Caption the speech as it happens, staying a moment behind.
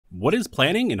What is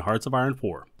planning in Hearts of Iron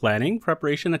 4? Planning,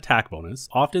 preparation, attack bonus,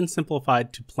 often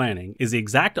simplified to planning, is the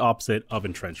exact opposite of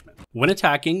entrenchment. When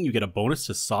attacking, you get a bonus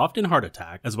to soft and hard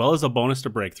attack, as well as a bonus to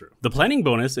breakthrough. The planning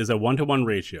bonus is a 1-to-1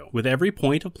 ratio. With every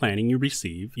point of planning you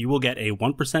receive, you will get a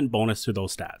 1% bonus to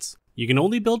those stats. You can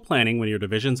only build planning when your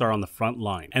divisions are on the front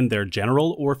line, and their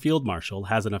general or field marshal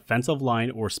has an offensive line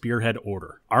or spearhead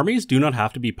order. Armies do not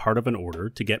have to be part of an order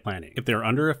to get planning, if they are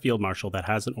under a field marshal that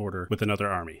has an order with another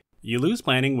army. You lose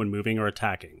planning when moving or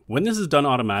attacking. When this is done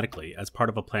automatically as part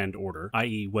of a planned order,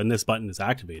 i.e. when this button is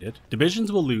activated,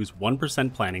 divisions will lose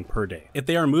 1% planning per day. If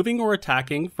they are moving or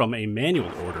attacking from a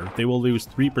manual order, they will lose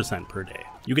 3% per day.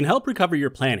 You can help recover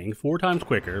your planning 4 times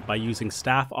quicker by using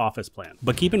Staff Office Plan,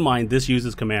 but keep in mind this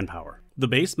uses command power. The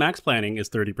base max planning is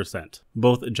 30%.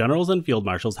 Both generals and field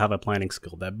marshals have a planning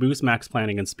skill that boosts max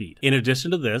planning and speed. In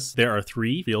addition to this, there are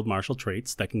 3 field marshal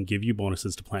traits that can give you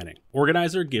bonuses to planning.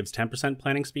 Organizer gives 10%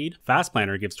 planning speed, Fast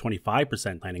Planner gives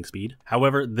 25% planning speed.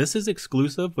 However, this is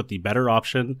exclusive with the better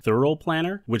option, Thorough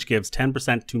Planner, which gives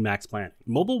 10% to max planning.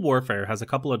 Mobile Warfare has a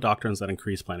couple of doctrines that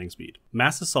increase planning speed.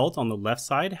 Mass Assault on the left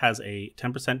side has a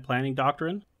 10% planning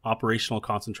doctrine. Operational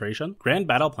Concentration. Grand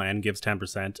Battle Plan gives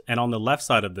 10%, and on the left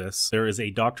side of this, there is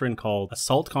a doctrine called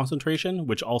Assault Concentration,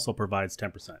 which also provides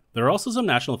 10%. There are also some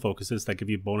national focuses that give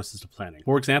you bonuses to planning.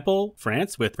 For example,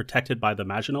 France with Protected by the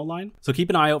Maginot Line, so keep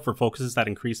an eye out for focuses that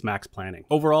increase max planning.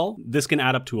 Overall, this can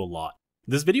add up to a lot.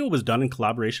 This video was done in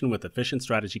collaboration with Efficient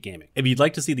Strategy Gaming. If you'd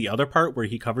like to see the other part where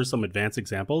he covers some advanced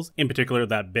examples, in particular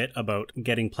that bit about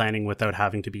getting planning without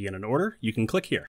having to be in an order, you can click here.